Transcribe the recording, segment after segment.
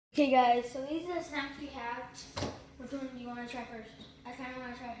Okay guys, so these are the snacks we have. Which one do you want to try first? I kind of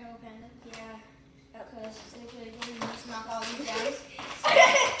want to try Hello Panda. Yeah. Because it's literally good. You just knock all these down.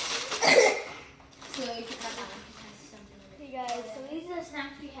 So you can have one. Okay guys, so these are the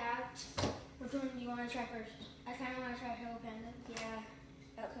snacks we have. Which one do you want to try first? I kind of want to try Hello Panda. Yeah.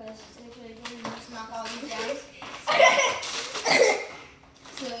 Because it's literally good. You just knock all these down.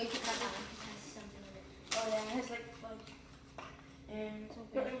 So you can have one. Oh yeah, it has like fudge. And it's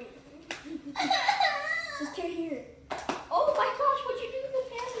okay. Just tear here. Oh my gosh, what'd you do with the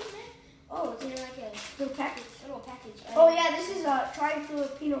package, man? Oh, it's in like a little package. Oh yeah, this is tried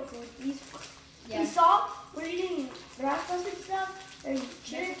Filipino food. We saw we're eating breakfast and stuff, and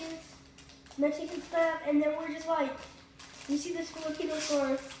Mexican stuff, and then we're just like, you see this Filipino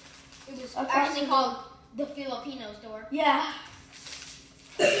store? It was actually called the Filipino store. Yeah.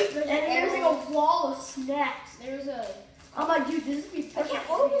 And there's like a wall of snacks. There's a. I'm like, dude, this would be perfect. I can't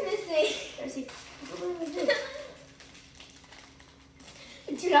open this thing. Let's see.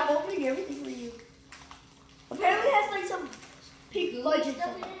 Dude, I'm opening everything for you. Apparently, it has like some pink fudge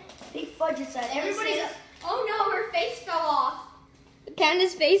inside. Pink fudge inside. Everybody's. Oh no, her face fell off. The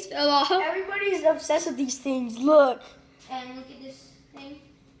panda's face fell off. Everybody's obsessed with these things. Look. And look at this thing.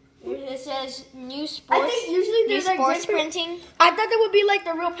 It says new sports. I think usually there's like sports printing. I thought there would be like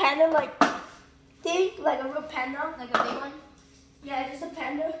the real panda like thing, like a real panda, like a big one. Yeah, just a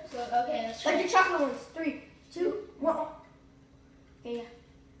panda. So okay, let's try. Like the chocolate ones. 3, 2, 1. Okay, yeah.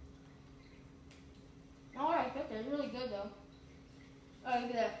 Not what I expected. It's really good though. Oh, look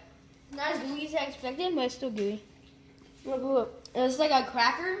at that. Not as gooey as I expected, but it's still gooey. Look. It's like a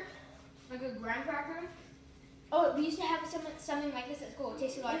cracker, like a graham cracker. Oh, we used to have something like this at school. It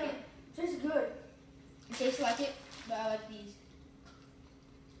tasted like it. It tastes good. It tastes like it, but I like these.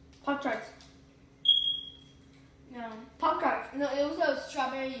 Pop-Tarts. No. Pop-Tarts. No, it was those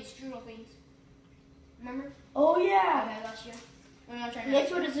strawberry strudel things. Remember? Oh yeah. Okay, last year. We're not trying.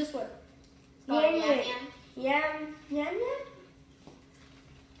 Next one is this one. Yam.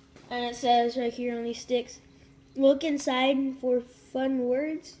 And it says right here on these sticks, look inside for fun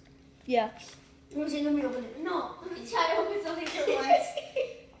words. Yeah. Let me see, let me open it. No. Let me try to open something for once.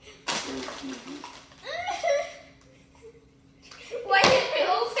 Why didn't I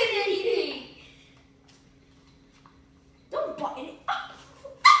open anything? Don't bite it.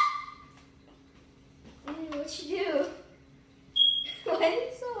 What'd you do? Why is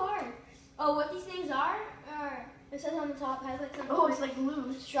it so hard? Oh, what these things are it says on the top, has like some. Oh, it's like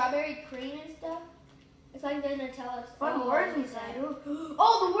loose. Strawberry cream and stuff. It's like the Nutella. Fun words inside.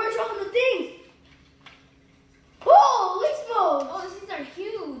 Oh, the words are on the things. Holy smokes! Oh, these things are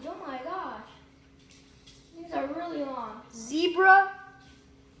huge. Oh my gosh. These are really long. Zebra.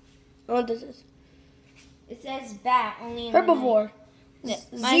 What is this? It says bat only in Herbivore. the night.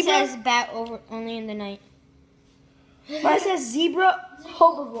 Yeah. Mine says bat only in the night. Mine says zebra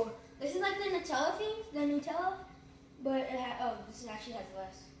herbivore. This is like the Nutella thing, the Nutella, but this actually has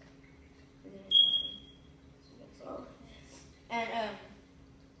less. And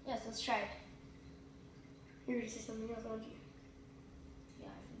yes, let's try it. You're gonna say something else, aren't you? Yeah,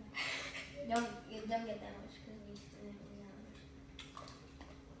 I forgot. don't get that much because we didn't that much.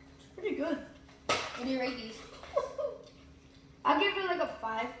 It's pretty good. What do you rate these? I'll give it like a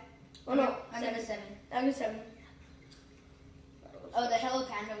 5. Oh no, I got a 7. I got a 7. Oh, the Hello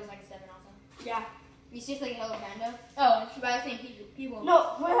Panda was like a 7 also. Yeah. You see, it's like Hello Panda. Oh, it's by the same people.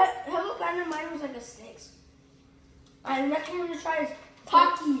 No, Hello Panda mine was like a 6. Alright, the next one we're gonna try is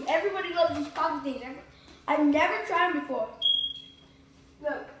Pocky. Everybody loves these Pocky things. I've never tried them before.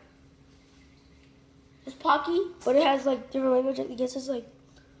 Look. It's Pocky, but it has like different language. I guess it's like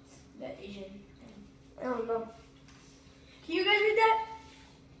The Asian thing. I don't know. Can you guys read that?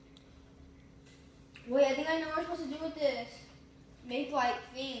 Wait, I think I know what we're supposed to do with this. Make like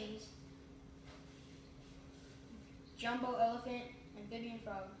things. Jumbo elephant, amphibian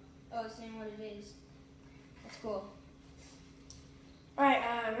frog. Oh, it's saying what it is. That's cool. Alright,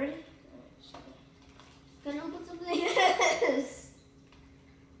 ready? Can I open something? Yes!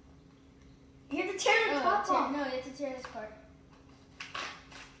 You have to tear the top off. No, you have to tear this part.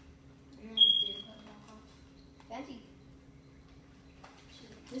 And then do the top off. Fancy.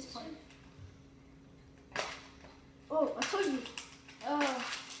 This part. Oh, I told you.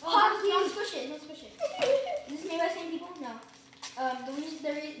 Don't squish it. Don't squish it. Is this made by the same people? No.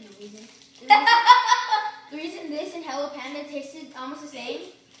 The reason this and Hello Panda tasted almost the same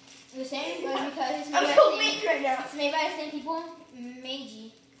was because it's made, it's made by the same people.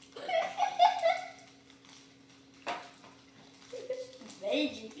 Meiji.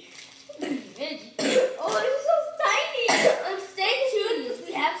 Meiji. Oh, it's so tiny. Stay tuned because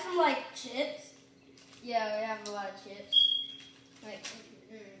we have some like chips. Yeah, we have a lot of chips. Like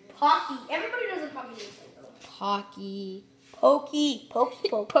Hockey. Everybody does a hockey this thing though. hockey. Pokey.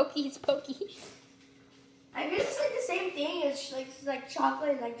 Pokies, pokey. I guess it's like the same thing. It's like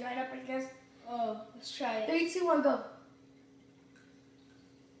chocolate and like dried up, I guess. Oh, let's try it. 3, 2, 1, go.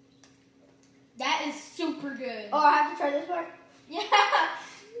 That is super good. Oh, I have to try this part? Yeah.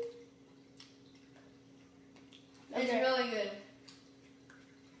 It's Okay. really good.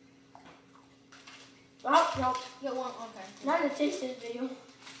 Oh, no. Get one, okay. Not in the taste test video.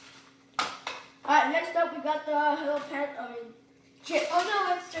 Alright, next up we got the Hello Panda, chip. Oh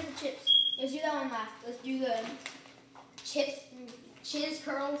no, let's try the chips. Let's do that one last. Let's do the chips, chiz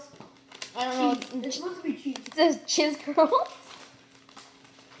curls. I don't know. It's supposed to be cheese. It says chiz curls.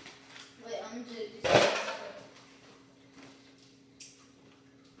 Wait, I'm just.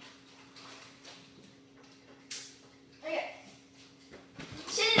 Okay.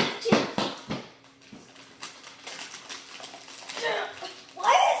 Chiz.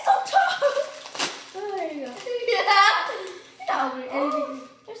 Why is it so tough? Oh, there you go. Yeah. Anything.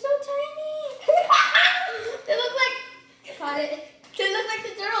 They're so tiny. They look like. Got it. They look like the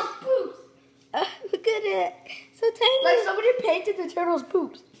turtle's poops. Look at it. So tiny. Like somebody painted the turtle's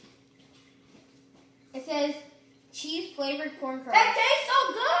poops. It says cheese flavored corn curls. That tastes so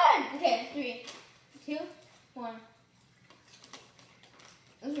good. Okay, 3, 2, 1.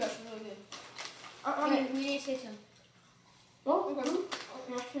 This is really good. Okay, we need to say some. Oh, Okay.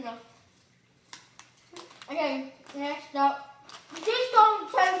 That's enough. Okay, next up. these don't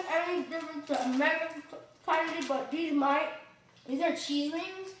taste any different to American candy, but these might. These are cheese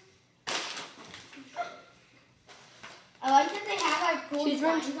rings. I like that they have like cool Cheese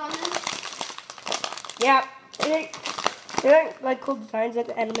designs rings? on them. Yeah, they're like cool designs like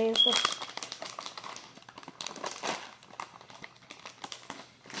the anime and stuff.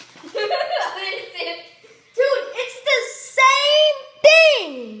 Dude, it's the same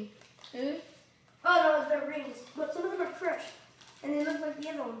thing. Oh no, they're rings, but some of them are fresh, and they look like the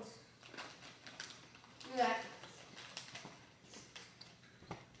other ones. Yeah.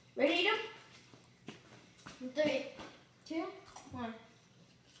 Ready to eat them? 3, 2, 1.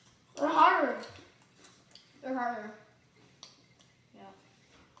 They're harder. They're harder. Yeah.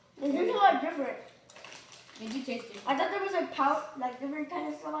 They taste a lot different. They do taste different. I thought there was like different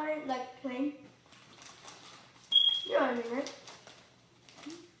kind of stuff on it, like plain. You know what I mean, right?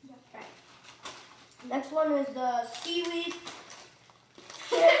 Right. Next one is the seaweed.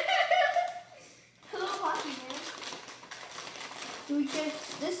 Hello, hockey man. Seaweed chips.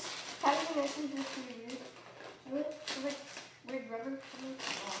 This packaging actually feels pretty weird. It's like weird rubber.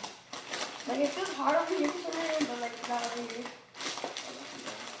 Like it feels hard over here for some reason, but like not over here.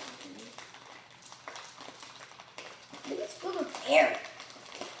 I think it's filled with air.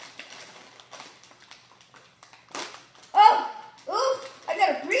 Oh! Ooh! I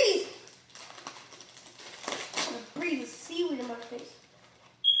gotta breathe! I'm gonna breathe the seaweed in my face.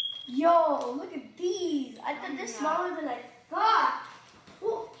 Yo, look at these. I thought this smaller than I thought.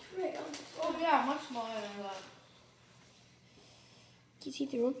 Oh, frick. Oh yeah, much smaller than I thought. Can you see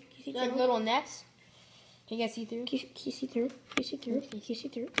through them? Can you see Like through little nets. Can you guys see through? Can you see through? Can you see through? Can you see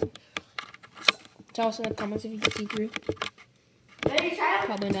through? Tell us in the comments if you can see through. Ready to try them?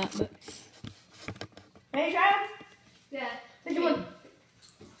 Probably not, but. Ready to try them? Yeah. Which one?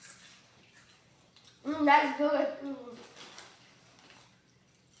 That's good.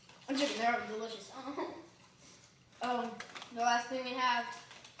 I'm just they're delicious. Oh, the last thing we have.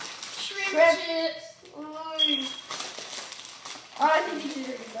 Shrimp chips. Oh, I think these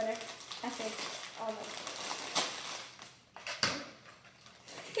are better. I think.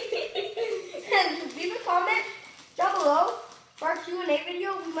 And leave a comment down below for our Q&A video.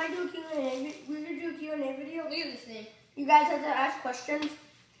 We might do a Q&A. We're going to do a Q&A video. Look at this thing. You guys have to ask questions.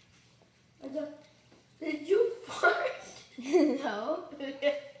 Did you fart? No.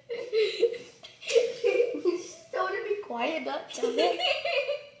 Tell her to be quiet, not tell me.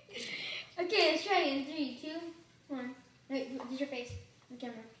 Okay, let's try it in 3, 2, 1. Wait, did your face? The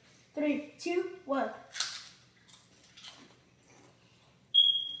camera. 3, 2, 1.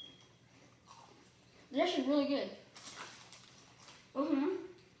 They're actually really good.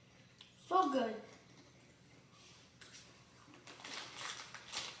 So good.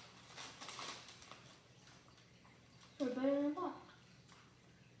 They're better than I thought.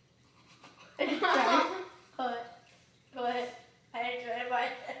 I didn't try it. Go ahead. I didn't try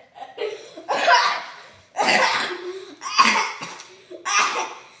mine.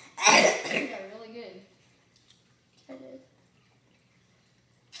 They're really good. I did.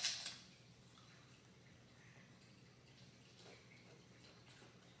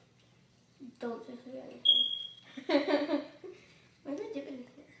 Don't say anything. Maybe dip in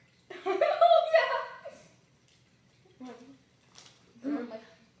here. Oh yeah.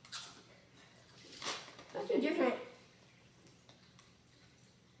 That's too different.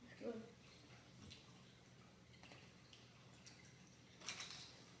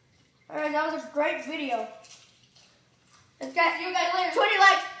 Alright, that was a great video. Let's get See you guys later. 20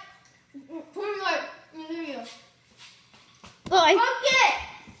 likes. 20 likes in the video. Look, Fuck it!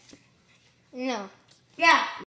 no. Yeah.